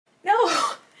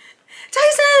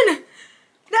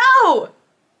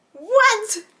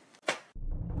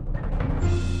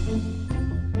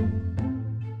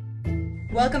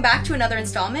Welcome back to another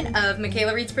installment of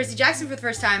Michaela reads Percy Jackson for the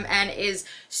first time and is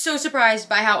so surprised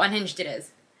by how unhinged it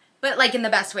is. But like in the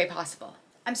best way possible.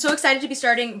 I'm so excited to be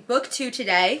starting book 2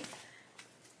 today.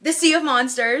 The Sea of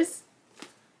Monsters.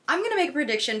 I'm gonna make a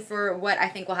prediction for what I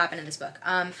think will happen in this book.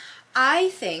 I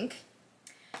think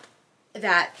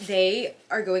that they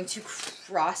are going to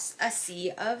cross a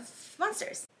sea of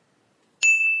monsters.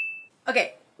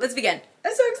 Okay, let's begin.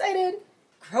 I'm so excited.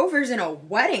 Grover's in a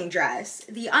wedding dress.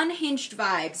 The unhinged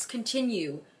vibes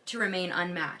continue to remain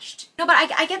unmatched. No, but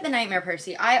I get the nightmare,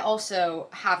 Percy. I also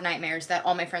have nightmares that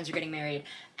all my friends are getting married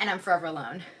and I'm forever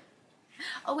alone.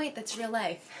 Oh wait, that's real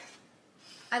life.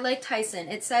 I like Tyson.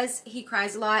 It says he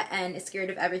cries a lot and is scared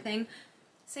of everything.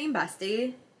 Same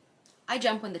bestie. I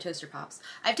jump when the toaster pops.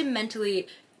 I have to mentally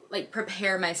like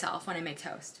prepare myself when I make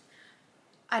toast.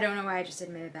 I don't know why I just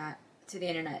admitted that to the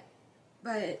internet.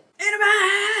 But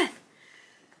Annabeth!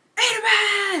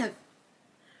 Annabeth!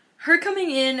 Her coming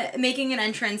in, making an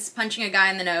entrance, punching a guy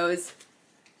in the nose.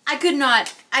 I could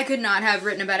not have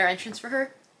written a better entrance for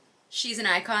her. She's an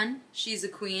icon. She's a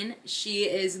queen. She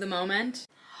is the moment.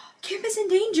 Camp is in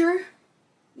danger.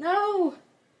 No.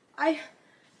 I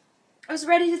was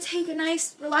ready to take a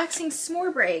nice, relaxing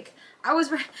s'more break.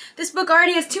 This book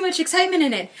already has too much excitement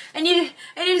in it. I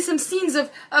needed some scenes of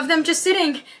them just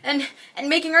sitting and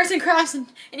making arts and crafts and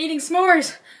eating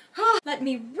s'mores. Oh, let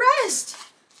me rest.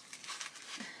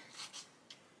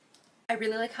 I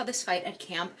really like how this fight at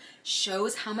camp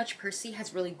shows how much Percy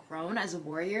has really grown as a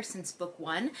warrior since book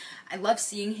 1. I love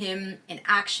seeing him in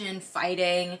action,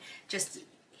 fighting, just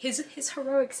his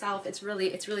heroic self. It's really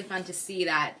fun to see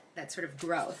that sort of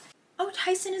growth. Oh,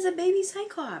 Tyson is a baby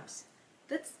Cyclops.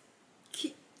 That's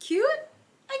cute,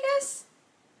 I guess.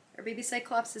 Or baby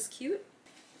Cyclops is cute.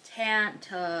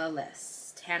 Tantalus.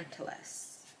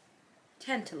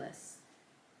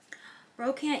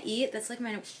 Bro can't eat? That's like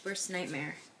my worst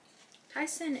nightmare.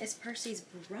 Tyson is Percy's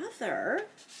brother.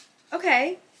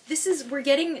 Okay, this is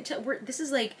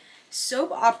like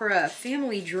soap opera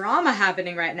family drama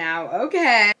happening right now.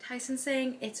 Okay. Tyson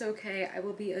saying, "It's okay, I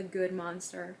will be a good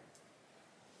monster."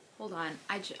 Hold on,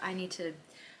 I need to,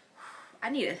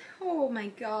 oh my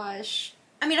gosh.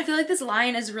 I mean, I feel like this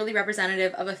line is really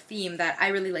representative of a theme that I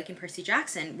really like in Percy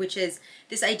Jackson, which is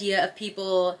this idea of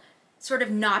people sort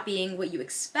of not being what you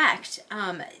expect.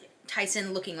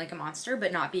 Tyson looking like a monster,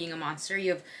 but not being a monster.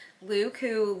 You have Luke,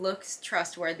 who looks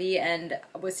trustworthy and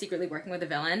was secretly working with a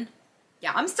villain.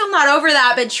 Yeah, I'm still not over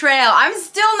that betrayal. I'm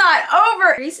still not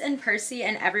over. Reese and Percy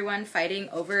and everyone fighting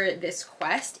over this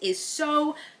quest is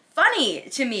so funny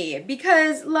to me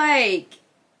because, like,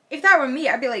 if that were me,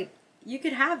 I'd be like, you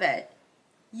could have it.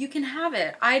 You can have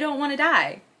it. I don't want to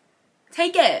die.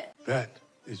 Take it. That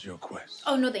is your quest.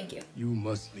 Oh, no, thank you. You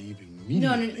must leave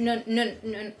immediately.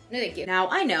 No, thank you. Now,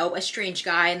 I know, a strange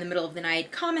guy in the middle of the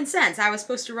night. Common sense. I was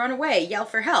supposed to run away, yell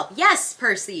for help. Yes,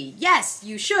 Percy. Yes,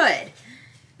 you should.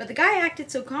 But the guy acted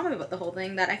so calm about the whole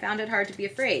thing that I found it hard to be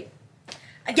afraid.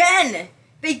 Again,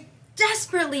 they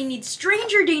desperately need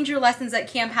stranger danger lessons at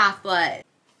Camp Half-Blood.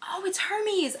 Oh, it's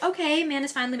Hermes. Okay, man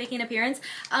is finally making an appearance.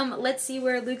 Let's see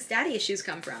where Luke's daddy issues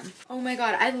come from. Oh my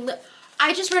god,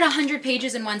 I just read 100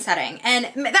 pages in one setting, and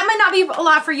that might not be a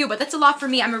lot for you, but that's a lot for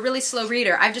me. I'm a really slow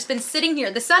reader. I've just been sitting here.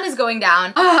 The sun is going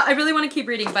down. I really want to keep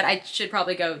reading, but I should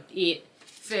probably go eat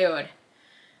food.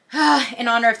 In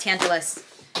honor of Tantalus,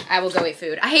 I will go eat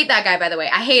food. I hate that guy, by the way.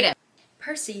 I hate him.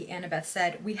 Percy, Annabeth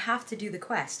said, we have to do the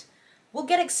quest. We'll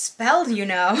get expelled, you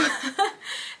know.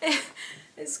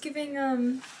 It's giving,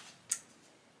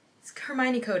 it's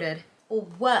Hermione coded. Or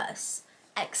worse,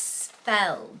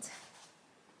 expelled.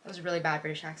 That was a really bad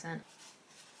British accent.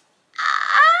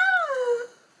 Ah!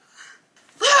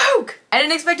 Luke! I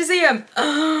didn't expect to see him.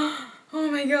 Oh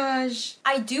my gosh.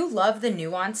 I do love the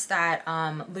nuance that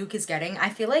Luke is getting. I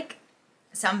feel like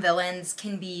some villains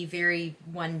can be very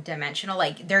one-dimensional.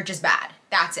 Like, they're just bad.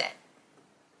 That's it.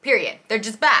 Period. They're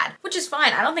just bad, which is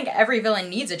fine. I don't think every villain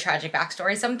needs a tragic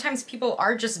backstory. Sometimes people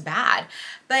are just bad.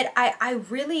 But I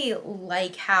really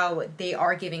like how they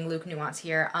are giving Luke nuance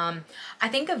here. I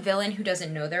think a villain who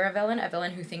doesn't know they're a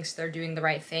villain who thinks they're doing the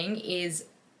right thing is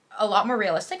a lot more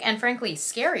realistic and frankly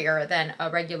scarier than a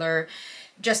regular,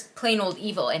 just plain old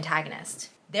evil antagonist.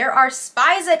 There are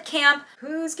spies at camp.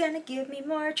 Who's gonna give me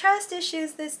more trust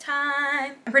issues this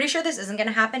time? I'm pretty sure this isn't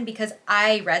gonna happen because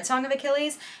I read Song of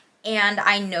Achilles and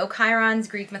I know Chiron's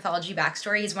Greek mythology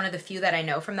backstory. He's one of the few that I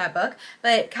know from that book.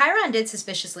 But Chiron did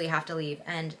suspiciously have to leave,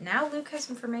 and now Luke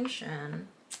has information.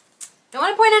 Don't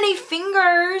want to point any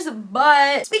fingers,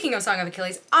 but speaking of Song of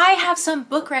Achilles, I have some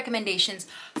book recommendations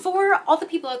for all the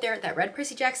people out there that read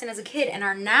Percy Jackson as a kid and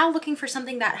are now looking for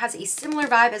something that has a similar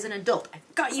vibe as an adult. I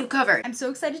got you covered. I'm so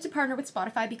excited to partner with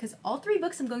Spotify because all 3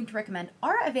 books I'm going to recommend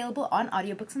are available on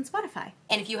audiobooks on Spotify.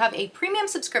 And if you have a premium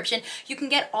subscription, you can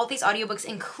get all these audiobooks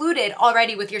included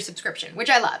already with your subscription, which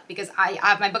I love because I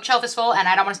have my bookshelf is full and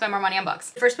I don't want to spend more money on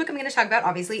books. The first book I'm going to talk about,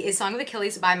 obviously, is Song of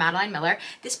Achilles by Madeline Miller.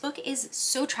 This book is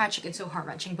so tragic and so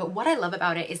heart-wrenching, but what I love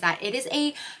about it is that it is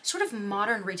a sort of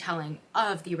modern retelling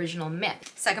of the original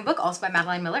myth. Second book, also by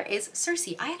Madeline Miller, is Circe.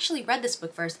 I actually read this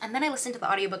book first and then I listened to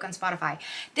the audiobook on Spotify.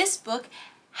 This book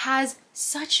has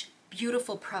such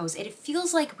beautiful prose. It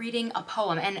feels like reading a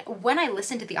poem, and when I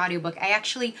listened to the audiobook, I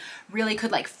actually really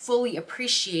could like fully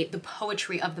appreciate the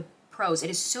poetry of the prose. It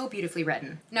is so beautifully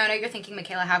written. Now I know you're thinking,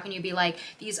 Michaela, how can you be like,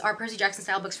 these are Percy Jackson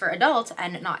style books for adults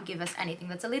and not give us anything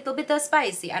that's a little bit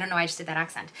spicy? I don't know, I just did that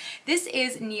accent. This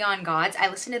is Neon Gods. I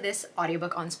listened to this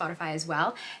audiobook on Spotify as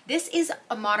well. This is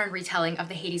a modern retelling of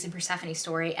the Hades and Persephone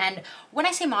story, and when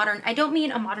I say modern, I don't mean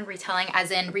a modern retelling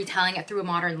as in retelling it through a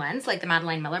modern lens like the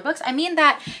Madeline Miller books. I mean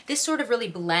that this sort of really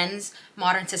blends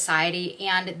modern society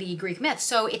and the Greek myth.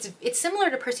 So it's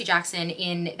similar to Percy Jackson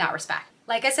in that respect.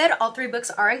 Like I said, all 3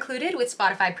 books are included with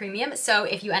Spotify Premium, so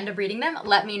if you end up reading them,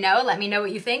 let me know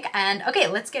what you think. And okay,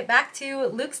 let's get back to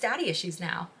Luke's daddy issues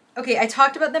now. Okay, I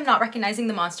talked about them not recognizing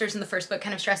the monsters in the first book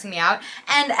kind of stressing me out,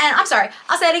 and I'm sorry,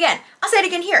 I'll say it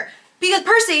again here, because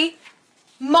Percy,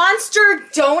 monster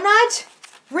donut?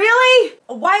 Really?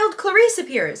 A wild Clarice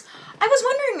appears. I was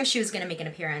wondering if she was gonna make an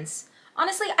appearance.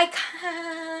 Honestly, I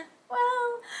kind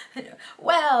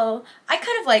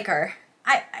of like her.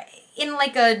 In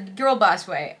like a girl boss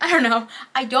way. I don't know.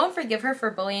 I don't forgive her for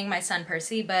bullying my son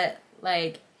Percy, but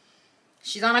like,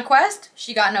 she's on a quest,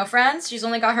 she got no friends, she's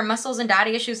only got her muscles and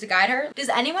daddy issues to guide her. Does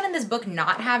anyone in this book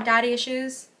not have daddy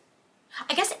issues?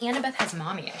 I guess Annabeth has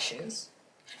mommy issues.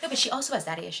 No, but she also has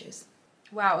daddy issues.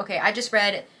 Wow, okay, I just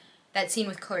read that scene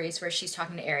with Clarice where she's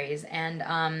talking to Ares, and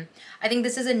I think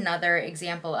this is another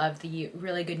example of the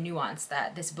really good nuance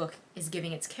that this book is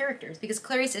giving its characters, because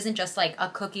Clarice isn't just like a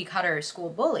cookie cutter school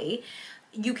bully.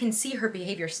 You can see her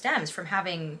behavior stems from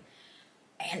having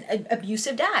an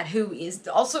abusive dad who is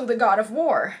also the god of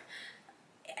war.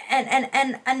 And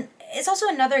it's also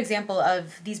another example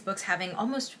of these books having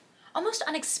almost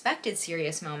unexpected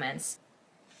serious moments.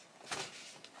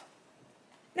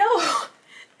 No!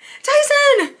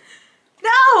 Tyson!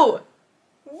 No!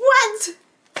 What?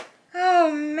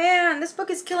 Oh man, this book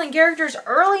is killing characters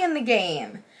early in the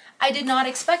game. I did not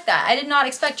expect that. I did not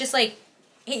expect just like,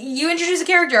 you introduce a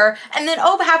character and then,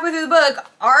 oh, halfway through the book,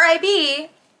 R.I.P.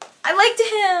 I liked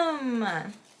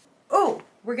him. Oh,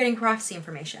 we're getting prophecy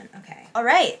information. Okay. All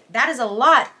right, that is a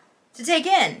lot to take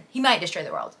in. He might destroy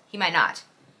the world. He might not.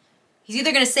 He's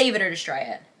either gonna save it or destroy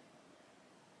it.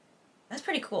 That's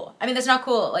pretty cool. I mean, that's not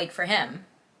cool like for him,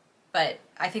 but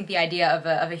I think the idea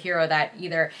of a hero that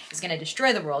either is going to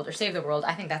destroy the world or save the world,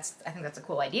 I think that's a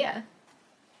cool idea.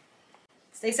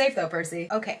 Stay safe though, Percy.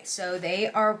 Okay, so they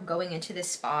are going into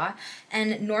this spa,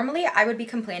 and normally I would be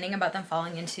complaining about them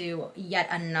falling into yet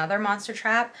another monster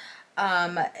trap.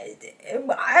 I'm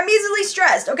easily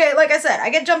stressed. Okay, like I said, I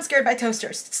get jump scared by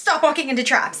toasters. Stop walking into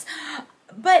traps.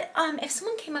 But if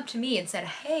someone came up to me and said,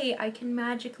 hey, I can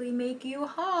magically make you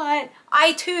hot,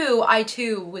 I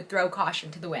too would throw caution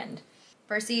to the wind.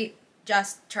 Percy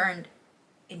just turned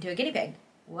into a guinea pig.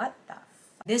 What the f?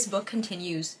 This book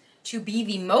continues to be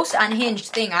the most unhinged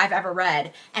thing I've ever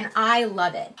read, and I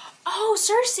love it. Oh,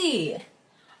 Circe!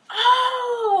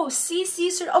 Oh, see,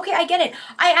 okay, I get it.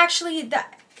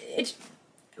 It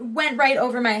went right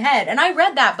over my head, and I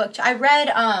read that book. I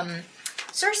read,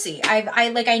 Circe.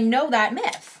 I know that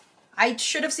myth. I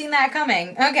should have seen that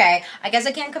coming. Okay, I guess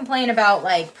I can't complain about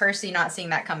like Percy not seeing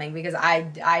that coming because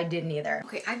I didn't either.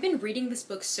 Okay, I've been reading this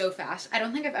book so fast. I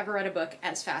don't think I've ever read a book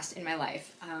as fast in my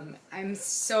life. I'm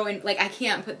so I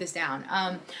can't put this down.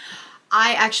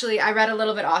 I read a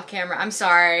little bit off camera. I'm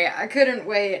sorry, I couldn't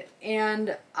wait,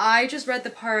 and I just read the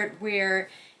part where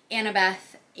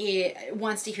Annabeth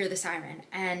wants to hear the siren.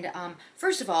 And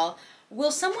first of all,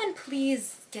 will someone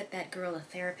please get that girl a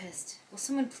therapist? Will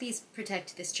someone please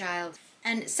protect this child?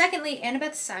 And secondly,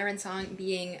 Annabeth's siren song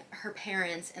being her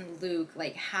parents and Luke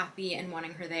like happy and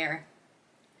wanting her there.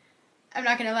 I'm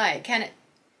not gonna lie, kind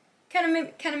of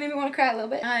made me want to cry a little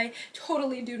bit. I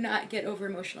totally do not get over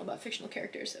emotional about fictional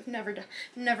characters. I've never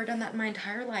done that in my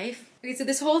entire life. Okay, so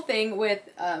this whole thing with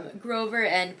Grover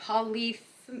and Polyphemus,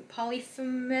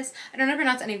 I don't know how to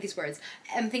pronounce any of these words.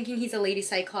 I'm thinking he's a lady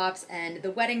cyclops, and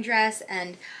the wedding dress,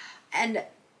 and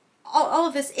all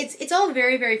of this, it's all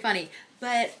very, very funny.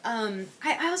 But I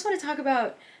also want to talk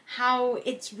about how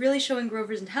it's really showing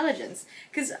Grover's intelligence,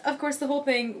 because of course the whole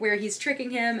thing where he's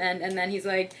tricking him and then he's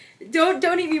like,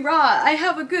 don't eat me raw, I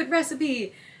have a good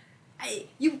recipe,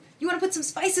 You want to put some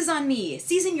spices on me,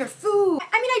 season your food.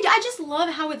 I mean, I just love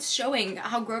how it's showing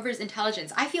how Grover's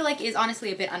intelligence, I feel like, is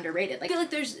honestly a bit underrated. Like, I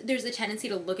feel like there's a tendency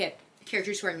to look at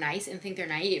characters who are nice and think they're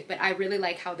naive, but I really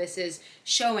like how this is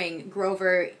showing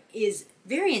Grover is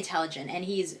very intelligent, and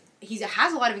he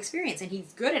has a lot of experience, and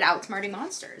he's good at outsmarting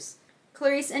monsters.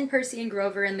 Clarice and Percy and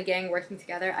Grover and the gang working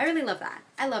together, I really love that.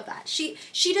 I love that. She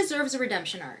deserves a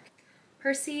redemption arc.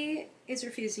 Percy is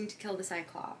refusing to kill the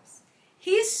Cyclops.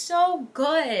 He's so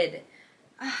good.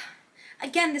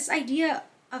 Again, this idea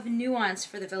of nuance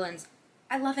for the villains,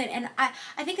 I love it. And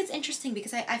I think it's interesting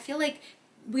because I feel like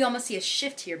we almost see a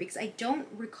shift here, because I don't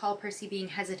recall Percy being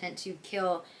hesitant to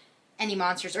kill any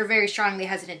monsters, or very strongly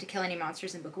hesitant to kill any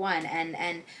monsters in book 1.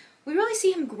 And we really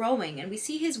see him growing, and we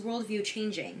see his worldview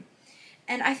changing.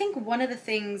 And I think one of the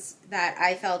things that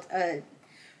I felt,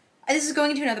 this is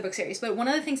going into another book series, but one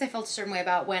of the things I felt a certain way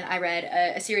about when I read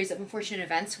a series of unfortunate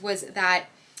events was that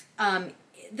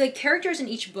the characters in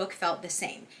each book felt the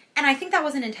same. And I think that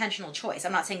was an intentional choice.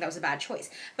 I'm not saying that was a bad choice,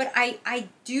 but I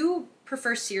do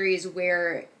prefer series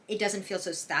where it doesn't feel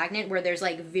so stagnant, where there's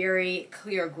like very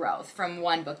clear growth from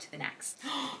one book to the next.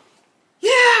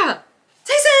 Yeah!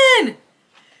 Tyson!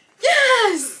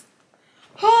 Yes!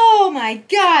 Oh my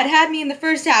god, had me in the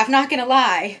first half, not gonna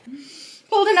lie.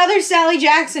 Pulled another Sally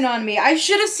Jackson on me. I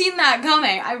should have seen that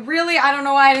coming. I don't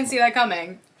know why I didn't see that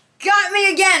coming. Got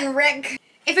me again, Rick!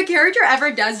 If a character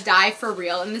ever does die for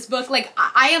real in this book, like,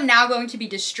 I am now going to be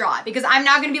distraught, because I'm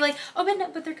now gonna be like, oh,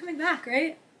 but they're coming back,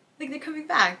 right? Like, they're coming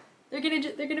back. They're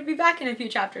gonna be back in a few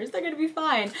chapters. They're gonna be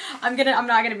fine. I'm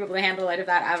not gonna be able to handle it if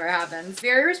that ever happens.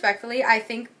 Very respectfully, I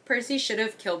think Percy should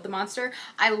have killed the monster.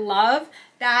 I love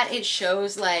that it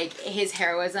shows, like, his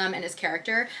heroism and his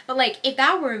character, but, like, if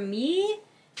that were me,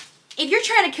 if you're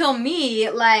trying to kill me,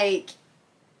 like,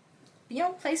 you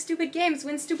know, play stupid games,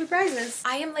 win stupid prizes.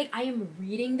 I am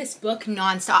reading this book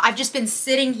nonstop. I've just been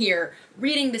sitting here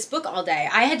reading this book all day.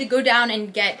 I had to go down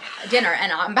and get dinner,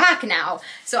 and I'm back now.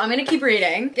 So I'm gonna keep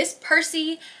reading. This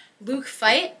Percy-Luke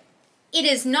fight, it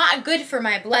is not good for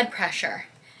my blood pressure.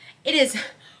 It is,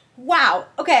 wow,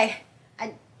 okay.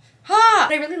 I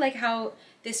really like how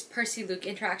this Percy-Luke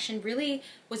interaction really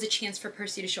was a chance for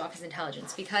Percy to show off his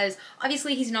intelligence, because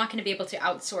obviously he's not going to be able to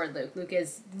outsword Luke. Luke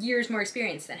is years more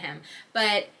experienced than him,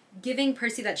 but giving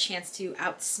Percy that chance to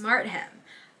outsmart him,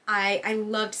 I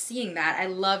loved seeing that. I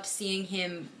loved seeing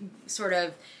him sort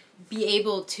of be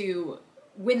able to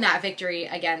win that victory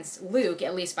against Luke,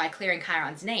 at least by clearing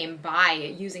Chiron's name, by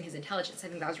using his intelligence. I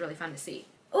think that was really fun to see.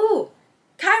 Ooh,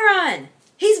 Chiron!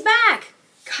 He's back!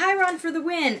 Chiron for the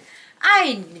win!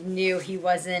 I knew he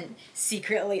wasn't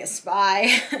secretly a spy.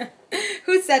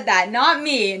 Who said that? Not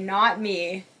me, not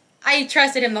me. I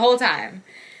trusted him the whole time.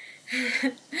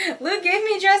 Luke gave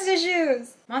me trust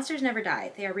issues. Monsters never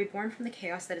die. They are reborn from the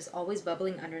chaos that is always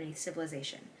bubbling underneath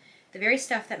civilization. The very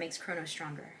stuff that makes Kronos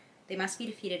stronger. They must be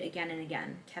defeated again and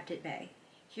again, kept at bay.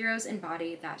 Heroes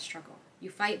embody that struggle.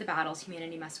 You fight the battles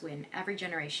humanity must win every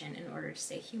generation in order to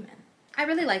stay human. I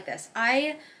really like this.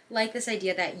 I like this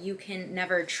idea that you can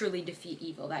never truly defeat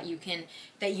evil, that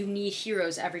you need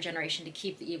heroes every generation to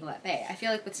keep the evil at bay. I feel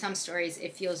like with some stories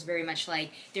it feels very much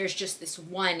like there's just this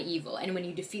one evil, and when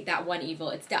you defeat that one evil,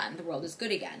 it's done. The world is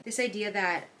good again. This idea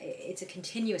that it's a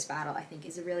continuous battle, I think,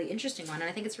 is a really interesting one, and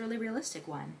I think it's a really realistic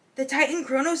one. The Titan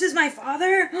Kronos is my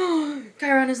father?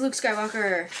 Chiron is Luke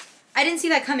Skywalker. I didn't see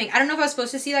that coming. I don't know if I was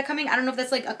supposed to see that coming. I don't know if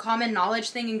that's like a common knowledge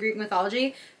thing in Greek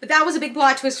mythology, but that was a big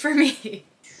plot twist for me.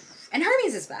 And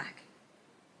Hermes is back.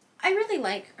 I really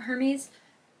like Hermes.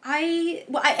 I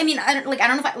mean, I don't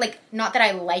know if I, like, not that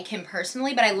I like him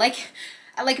personally, but I like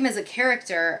him as a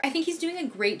character. I think he's doing a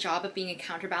great job of being a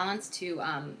counterbalance to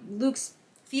Luke's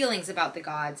feelings about the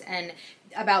gods and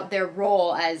about their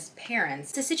role as parents.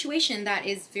 It's a situation that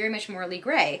is very much morally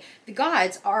gray. The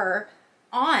gods are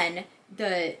on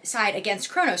the side against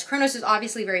Kronos. Kronos is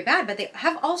obviously very bad, but they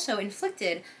have also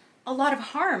inflicted a lot of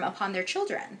harm upon their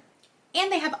children.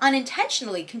 And they have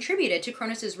unintentionally contributed to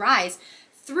Kronos' rise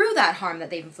through that harm that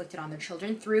they've inflicted on their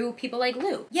children through people like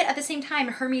Luke. Yet at the same time,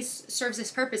 Hermes serves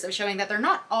this purpose of showing that they're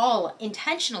not all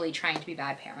intentionally trying to be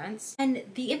bad parents. And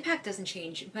the impact doesn't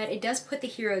change, but it does put the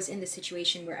heroes in the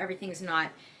situation where everything is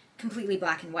not completely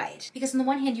black and white. Because on the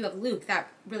one hand, you have Luke that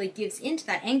really gives into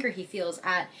that anger he feels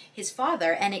at his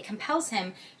father, and it compels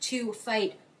him to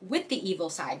fight with the evil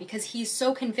side, because he's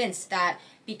so convinced that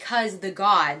because the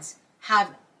gods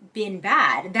have been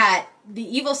bad, that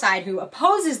the evil side who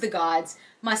opposes the gods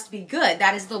must be good.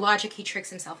 That is the logic he tricks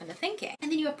himself into thinking.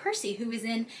 And then you have Percy, who is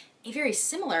in a very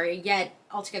similar yet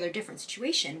altogether different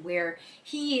situation, where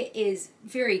he is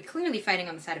very clearly fighting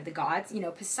on the side of the gods. You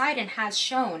know, Poseidon has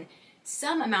shown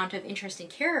some amount of interest and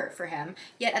care for him,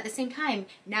 yet at the same time,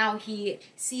 now he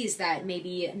sees that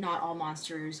maybe not all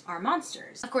monsters are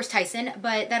monsters. Of course, Tyson,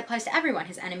 but that applies to everyone,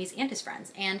 his enemies and his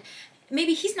friends. And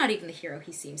maybe he's not even the hero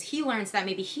he seems. He learns that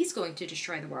maybe he's going to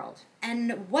destroy the world.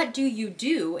 And what do you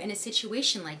do in a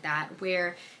situation like that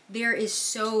where there is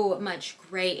so much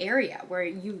gray area, where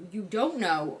you don't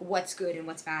know what's good and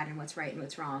what's bad and what's right and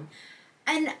what's wrong?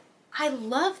 And I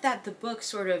love that the book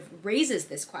sort of raises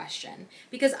this question,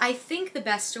 because I think the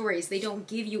best stories, they don't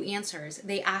give you answers,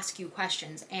 they ask you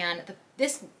questions. And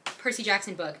this Percy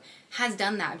Jackson book has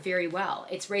done that very well.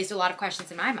 It's raised a lot of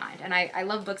questions in my mind, and I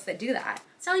love books that do that.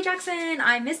 Sally Jackson,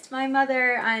 I missed my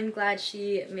mother. I'm glad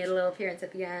she made a little appearance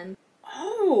at the end.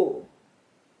 Oh,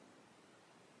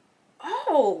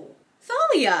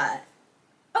 Thalia.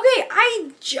 Okay,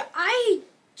 I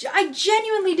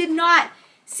genuinely did not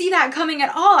see that coming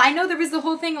at all. I know there was the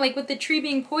whole thing like with the tree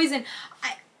being poisoned.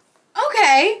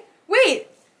 Okay, wait,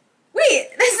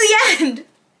 this is the end.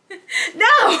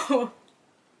 No.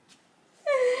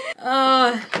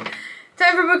 Time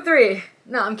for book 3.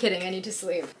 No, I'm kidding, I need to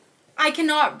sleep. I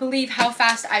cannot believe how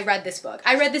fast I read this book.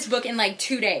 I read this book in like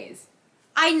 2 days.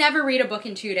 I never read a book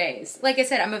in 2 days. Like I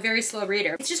said, I'm a very slow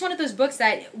reader. It's just one of those books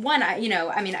that, one, I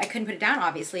mean, I couldn't put it down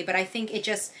obviously, but I think it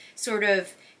just sort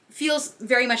of feels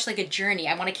very much like a journey.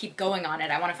 I want to keep going on it.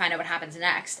 I want to find out what happens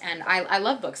next. And I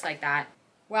love books like that.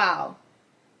 Wow.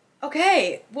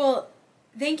 Okay, well,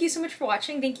 thank you so much for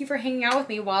watching. Thank you for hanging out with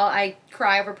me while I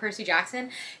cry over Percy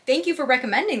Jackson. Thank you for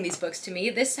recommending these books to me.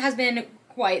 This has been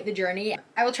quite the journey.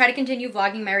 I will try to continue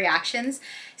vlogging my reactions,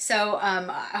 so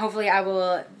hopefully I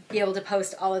will be able to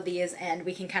post all of these and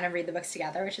we can kind of read the books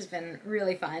together, which has been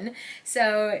really fun.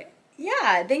 So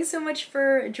yeah, thanks so much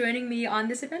for joining me on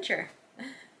this adventure.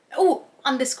 Oh,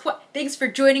 thanks for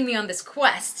joining me on this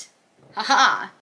quest. Haha.